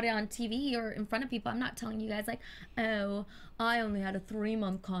brag about it on TV or in front of people. I'm not telling you guys like, oh, I only had a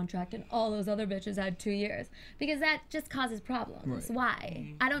 3-month contract and all those other bitches had 2 years, because that just causes problems. Right.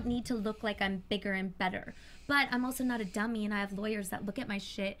 Why? I don't need to look like I'm bigger and better, but I'm also not a dummy, and I have lawyers that look at my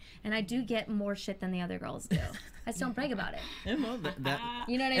shit, and I do get more shit than the other girls do. I just don't brag about it. And well, that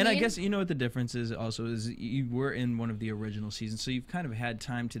You know what I mean? and I guess you know what the difference is also is you were in one of the original seasons, so you've kind of had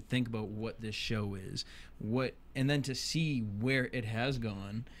time to think about what this show is, and then to see where it has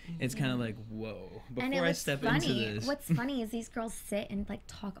gone. It's kind of like, whoa. Before I step into this, what's funny is these girls sit and like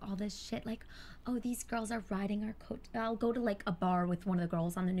talk all this shit like, oh, these girls are riding our coat. I'll go to like a bar with one of the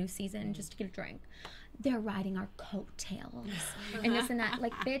girls on the new season just to get a drink. They're riding our coattails and this and that.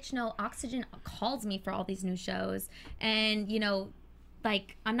 Like, bitch, no, Oxygen calls me for all these new shows, and you know,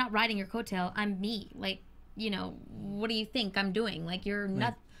 like, I'm not riding your coattail. I'm me. Like, you know, what do you think I'm doing? Like, you're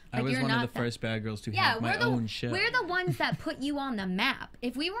not. Like, I was you're one of not the first bad girls to have my own show. We're the ones that put you on the map.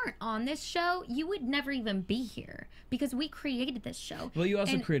 If we weren't on this show, you would never even be here, because we created this show. Well, you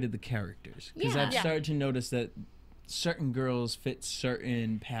also created the characters, because I've started to notice that certain girls fit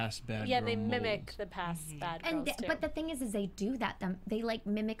certain past bad girl they molds. mimic the past bad girls too. But the thing is they do that. They like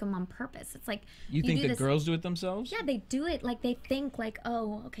mimic them on purpose. It's like you think the girls do it themselves? Yeah, they do it. Like, they think like,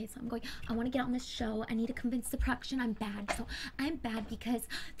 oh, okay, so I want to get on this show. I need to convince the production I'm bad. So I'm bad because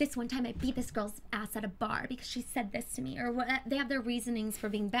this one time I beat this girl's ass at a bar because she said this to me, or what. They have their reasonings for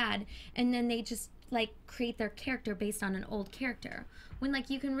being bad, and then they just like create their character based on an old character, when like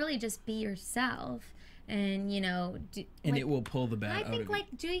you can really just be yourself. And, you know, and it will pull the bad out of you. I think, like,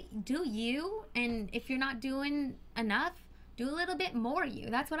 do you, and if you're not doing enough, do a little bit more you.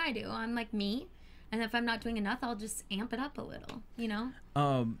 That's what I do. I'm like me, and if I'm not doing enough, I'll just amp it up a little, you know?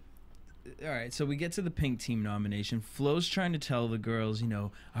 All right, so we get to the pink team nomination. Flo's trying to tell the girls, you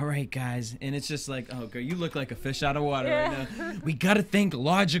know, all right, guys. And it's just like, oh, girl, you look like a fish out of water right now. We got to think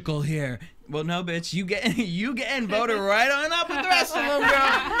logical here. Well, no, bitch, you getting voted right on up with the rest of them,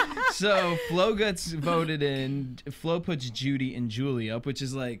 girl. So Flo gets voted in. Flo puts Judy and Julie up, which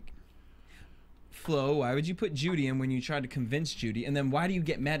is like, Flo, why would you put Judy in when you tried to convince Judy? And then why do you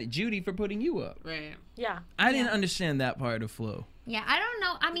get mad at Judy for putting you up? Right. Yeah. I didn't understand that part of Flo. Yeah, I don't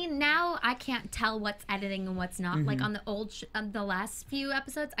know. I mean, now I can't tell what's editing and what's not. Like on the the last few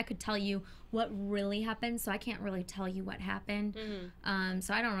episodes, I could tell you what really happened, so I can't really tell you what happened.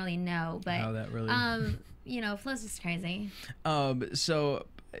 So I don't really know, but how that really. You know, Flo's just crazy. So,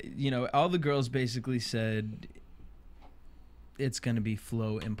 you know, all the girls basically said it's gonna be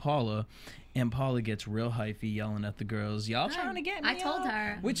Flo and Paula. And Paula gets real hyphy, yelling at the girls, y'all trying to get me I told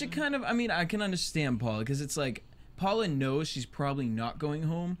her. Which it kind of, I mean, I can understand Paula, because it's like, Paula knows she's probably not going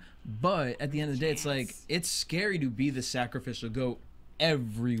home, but at the end of the day, it's like, it's scary to be the sacrificial goat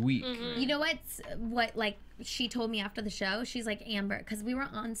every week. You know what, like, she told me after the show, she's like, Amber, because we were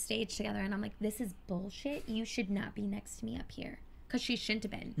on stage together, and I'm like, this is bullshit. You should not be next to me up here. Because she shouldn't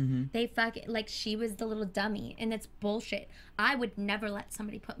have been. They like, she was the little dummy, and it's bullshit. I would never let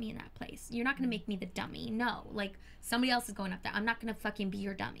somebody put me in that place. You're not going to make me the dummy. No. Like, somebody else is going up there. I'm not going to fucking be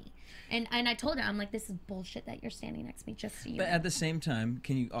your dummy. And I told her, I'm like, this is bullshit that you're standing next to me just so you But know. at the same time,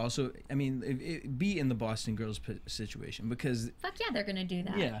 can you also, I mean, be in the Boston girls situation, because... Fuck yeah, they're going to do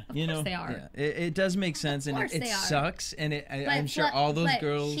that. Yeah, of you course know, they are. Yeah, it does make sense, and it sucks, and I'm sure all those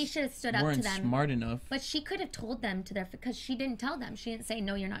girls she should have stood up weren't to them. smart enough. But she could have told them to their, because she didn't tell them. She didn't say,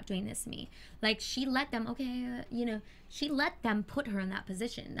 no, you're not doing this to me. Like, she let them, you know, she let them put her in that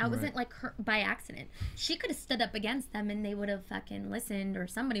position. That wasn't like her by accident. She could have stood up against them, and they would have fucking listened, or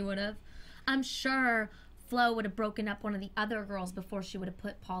somebody would have. I'm sure Flo would have broken up one of the other girls before she would have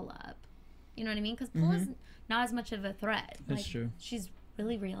put Paula up. You know what I mean? Because Paula's not as much of a threat. That's true. She's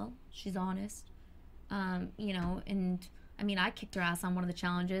really real. She's honest. You know, and I mean, I kicked her ass on one of the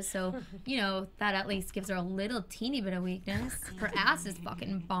challenges, so, you know, that at least gives her a little teeny bit of weakness. Her ass is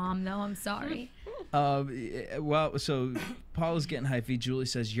fucking bomb, though. I'm sorry. Well, so Paula's getting hyphy. Julie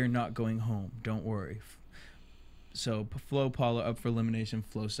says, you're not going home. Don't worry. So Flo, Paula up for elimination.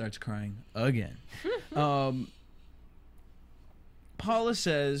 Flo starts crying again. Paula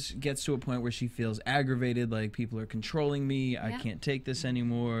gets to a point where she feels aggravated, like people are controlling me. I can't take this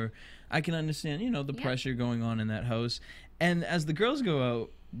anymore. I can understand, you know, the pressure going on in that house. And as the girls go out,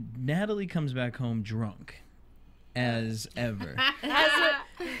 Natalie comes back home drunk as ever.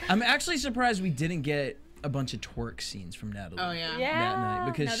 I'm actually surprised we didn't get a bunch of twerk scenes from Natalie. Oh yeah. That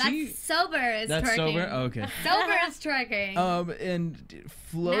night, because that's sober is that's twerking. sober. Oh, okay. Sober is twerking. And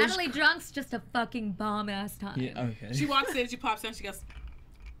Flo's Natalie drunk's just a fucking bomb ass time. Yeah, okay. She walks in, she pops in, she goes,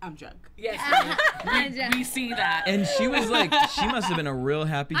 I'm drunk. Yes. We see that. And she was like, she must have been a real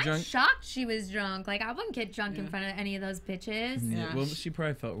happy I'm drunk. shocked she was drunk. Like, I wouldn't get drunk in front of any of those bitches. Yeah. Well, she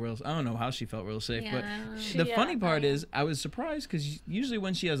probably felt real. I don't know how she felt real safe, but Yeah. the funny part is, I was surprised because usually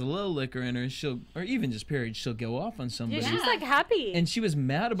when she has a little liquor in her, or even just period, she'll go off on somebody. Yeah, she's like happy. And she was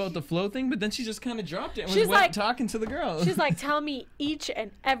mad about the flow thing, but then she just kind of dropped it and She's was like talking to the girl. She's like, tell me each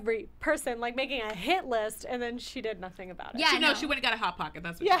and every person, like making a hit list, and then she did nothing about it. Yeah, she went and got a Hot Pocket.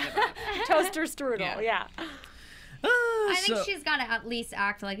 That's what she did. Toaster strudel, yeah. I think she's got to at least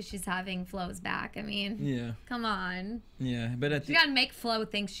act like she's having Flo's back. I mean, come on. Yeah, but she got to make Flo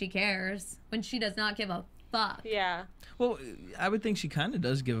think she cares when she does not give a fuck. Yeah. Well, I would think she kind of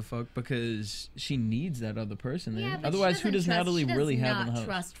does give a fuck because she needs that other person there. Yeah, but otherwise, she who does doesn't Natalie really have in the house?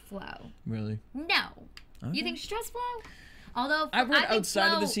 Trust Flo. Really? No. Okay. You think she trusts Flo? Although I've heard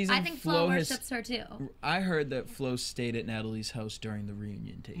outside of the season, I think Flo worships her too. I heard that Flo stayed at Natalie's house during the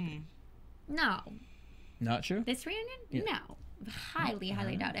reunion taping. No. Not true? This reunion? Yeah. No. Highly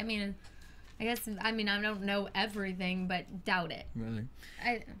doubt it. I mean, I don't know everything, but doubt it. Really?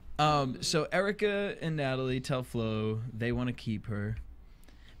 So Erica and Natalie tell Flo they want to keep her.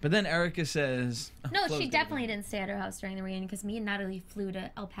 But then Erica says... No, she definitely didn't stay at her house during the reunion because me and Natalie flew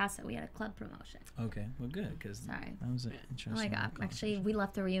to El Paso. We had a club promotion. Okay, well, good, because that was an interesting... Oh, my God. Actually, we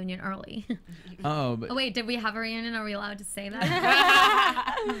left the reunion early. Oh, wait, did we have a reunion? Are we allowed to say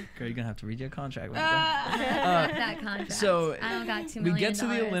that? Girl, you're going to have to read your contract. That contract. So, I don't got $2 million. We get to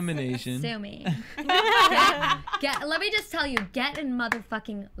the elimination. Sue me. Let me just tell you, get in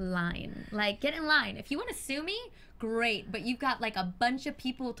motherfucking line. Like, get in line. If you want to sue me, great, but you've got like a bunch of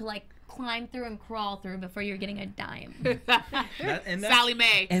people to like climb through and crawl through before you're getting a dime. Sally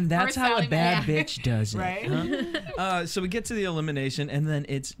Mae. And that's how Sally a bad bitch does it. Right? Huh? So we get to the elimination, and then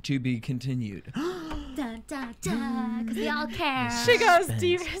it's to be continued. Da, da, da, because we all care. She goes, do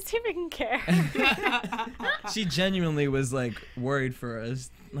you guys even care? She genuinely was like worried for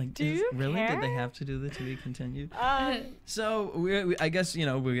us. Like, do you really? care? Did they have to do the to be continued? So I guess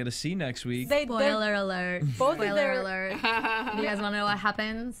we're gonna see next week. Spoiler alert. Spoiler alert. You guys want to know what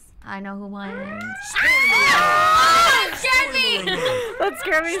happens? I know who won. That scared me. That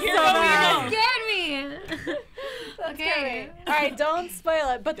scared me so bad. Scared me. Okay. All right, don't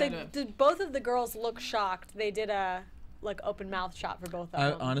spoil it. But did both of the girls look shocked? They did a open mouth shot for both of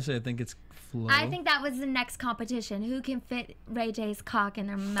them. Honestly, I think it's Flo. I think that was the next competition. Who can fit Ray J's cock in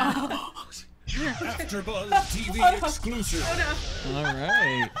their mouth? AfterBuzz TV exclusive. All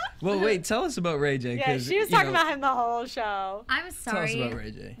right. Well, wait. Tell us about Ray J. Yeah, she was talking about him the whole show. I'm sorry. Tell us about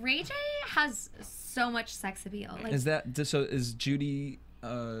Ray J. Ray J has so much sex appeal. Like, is Judy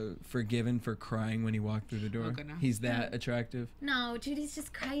forgiven for crying when he walked through the door? Okay, no. He's that attractive? No, Judy's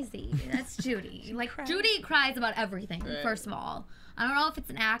just crazy. That's Judy. Like, Judy cries about everything, first of all. I don't know if it's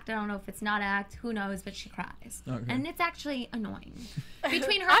an act. I don't know if it's not act. Who knows? But she cries. Okay. And it's actually annoying.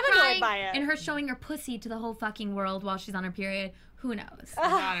 Between her crying and her showing her pussy to the whole fucking world while she's on her period, who knows?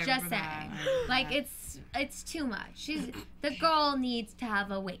 Just saying. Like, it's too much. The girl needs to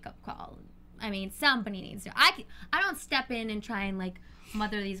have a wake-up call. I mean, somebody needs to. I don't step in and try and, like,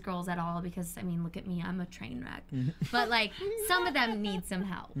 mother these girls at all because, I mean, look at me. I'm a train wreck. But, like, some of them need some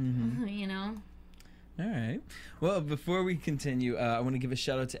help, you know? All right. Well, before we continue, I want to give a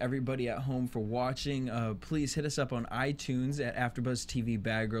shout out to everybody at home for watching. Please hit us up on iTunes at AfterBuzz TV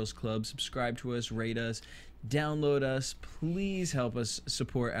Bad Girls Club. Subscribe to us, rate us, download us. Please help us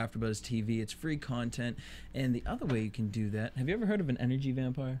support AfterBuzz TV. It's free content. And the other way you can do that, have you ever heard of an energy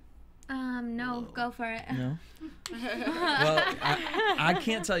vampire? No, go for it. No? Well, I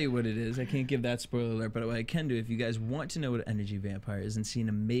can't tell you what it is. I can't give that spoiler alert, but what I can do, if you guys want to know what an energy vampire is and see an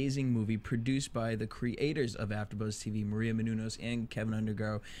amazing movie produced by the creators of AfterBuzz TV, Maria Menounos and Kevin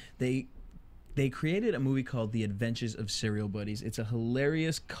Undergaro, they created a movie called The Adventures of Serial Buddies. It's a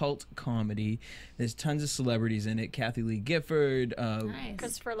hilarious cult comedy. There's tons of celebrities in it. Kathy Lee Gifford,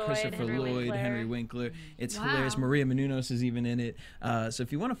 Christopher Lloyd, Henry Winkler. It's hilarious. Maria Menounos is even in it. So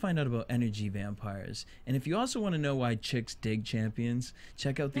if you want to find out about energy vampires, and if you also want to know why chicks dig champions,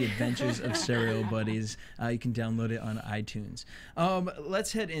 check out The Adventures of Serial Buddies. You can download it on iTunes.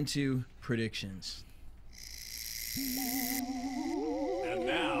 Let's head into predictions. And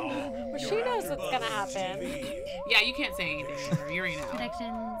now, well, she knows what's gonna happen. Yeah, you can't say anything. You're out.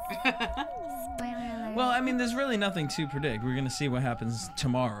 Predictions. Spoiler alert. Well, I mean, there's really nothing to predict. We're gonna see what happens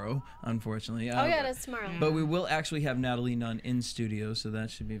tomorrow, unfortunately. Oh yeah, that's tomorrow. But we will actually have Natalie Nunn in studio, so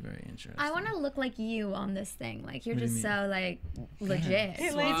that should be very interesting. I want to look like you on this thing. Like, you're just so, like, legit.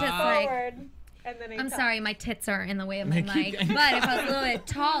 He leans forward. And then I'm sorry, my tits are in the way of my mic. But if I was a little bit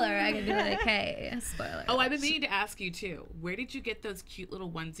taller, I could be like, hey, spoiler. Oh, I've been meaning to ask you too. Where did you get those cute little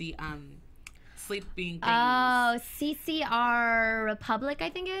onesie sleeping things? Oh, CCR Republic, I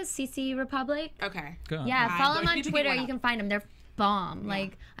think it is. CC Republic. Okay. Yeah, follow them on Twitter. You can find them. They're bomb. Yeah.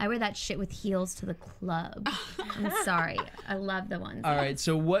 Like, I wear that shit with heels to the club. I'm sorry. I love the ones. All right,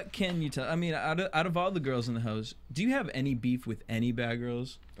 so what can you tell? I mean, out of all the girls in the house, do you have any beef with any bad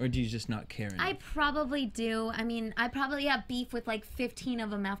girls? Or do you just not care enough? I probably do. I mean, I probably have beef with like 15 of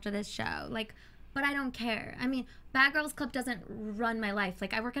them after this show. Like, but I don't care. I mean, Bad Girls Club doesn't run my life.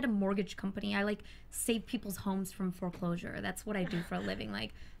 Like, I work at a mortgage company. I like save people's homes from foreclosure. That's what I do for a living.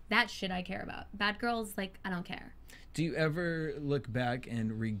 Like, that shit I care about. Bad Girls, like, I don't care. Do you ever look back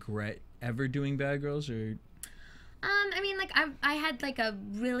and regret ever doing Bad Girls, or? I mean, like, I had like a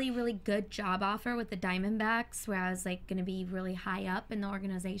really, really good job offer with the Diamondbacks where I was like going to be really high up in the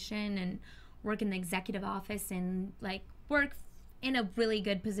organization and work in the executive office and like work in a really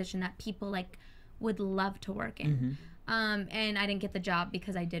good position that people like would love to work in. Mm-hmm. And I didn't get the job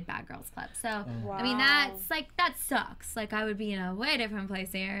because I did Bad Girls Club. So, Wow. I mean, that's like, that sucks. Like, I would be in a way different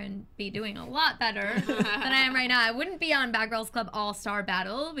place here and be doing a lot better than I am right now. I wouldn't be on Bad Girls Club All-Star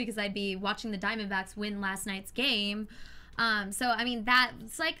Battle because I'd be watching the Diamondbacks win last night's game. So, I mean,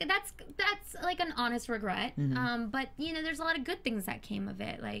 that's like, that's like an honest regret. Mm-hmm. But, you know, there's a lot of good things that came of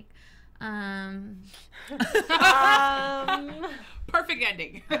it. Like, Perfect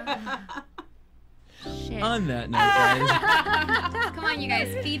ending. shit. On that note, guys. Come on, you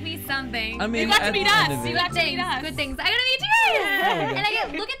guys, feed me something. I mean, You got to at meet the end us. of You it- got to things, meet us. good things. I gotta meet you guys. And I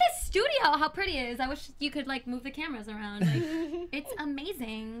get, look at this studio, how pretty it is. I wish you could like move the cameras around. Like, it's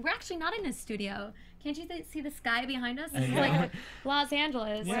amazing. We're actually not in a studio. Can't you see the sky behind us? This is like Los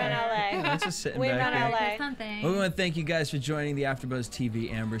Angeles. We're in LA. That's just sitting We're back in there. LA. Or something. Well, we want to thank you guys for joining the AfterBuzz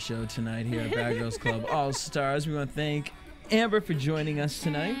TV Amber Show tonight here at Bad Girls Club All Stars. We want to thank Amber for joining us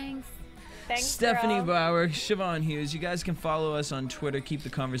tonight. Thanks. Thanks, Stephanie girl. Bauer, Chevonne Hughes. You guys can follow us on Twitter. Keep the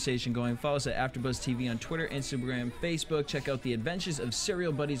conversation going. Follow us at AfterBuzz TV on Twitter, Instagram, Facebook. Check out the Adventures of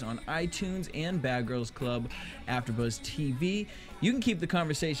Serial Buddies on iTunes and Bad Girls Club AfterBuzz TV. You can keep the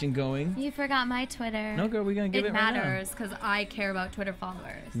conversation going. You forgot my Twitter. No, girl, we're gonna give it right now. matters because I care about Twitter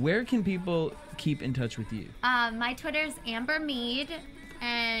followers. Where can people keep in touch with you? My Twitter's Amber Meade,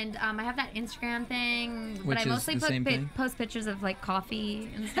 and I have that Instagram thing, Which but I is mostly the same thing? post pictures of like coffee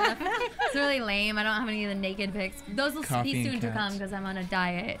and stuff. It's really lame. I don't have any of the naked pics. Those will Coffee be and soon to cats. come because I'm on a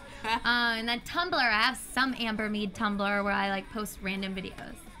diet. And then Tumblr, I have some Amber Meade Tumblr where I like post random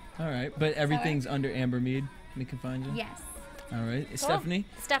videos. All right, but everything's under Amber Meade. We can find you. Yes. All right, Stephanie.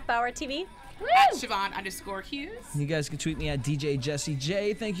 Steph Bauer TV. At Chevonne_Hughes. You guys can tweet me at DJ Jesse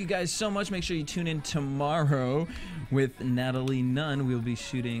J. Thank you guys so much. Make sure you tune in tomorrow with Natalie Nunn. We'll be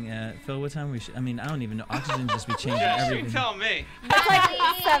shooting at Phil. What time we? I mean, I don't even know. Oxygen just be changing Yeah, she everything. can tell me. It's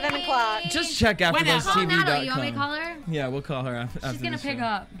like 7 o'clock. Just check Call Natalie. AfterBuzzTV.com. You want me to call her? Yeah, we'll call her after She's gonna the pick show.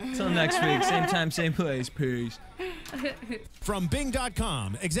 up. Till next week, same time, same place. Peace. From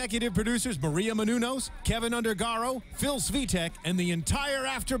Bing.com, executive producers Maria Menounos, Kevin Undergaro, Phil Svitek, and the entire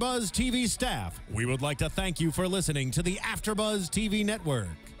AfterBuzz TV staff, we would like to thank you for listening to the AfterBuzz TV network.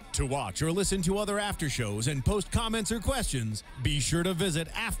 To watch or listen to other after shows and post comments or questions, be sure to visit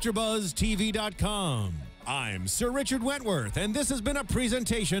AfterBuzzTV.com. I'm Sir Richard Wentworth, and this has been a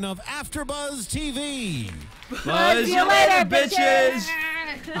presentation of AfterBuzz TV. Buzz See you later, bitches.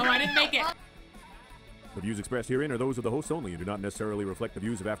 Oh, I didn't make it. The views expressed herein are those of the hosts only and do not necessarily reflect the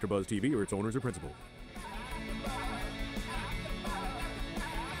views of AfterBuzz TV or its owners or principals.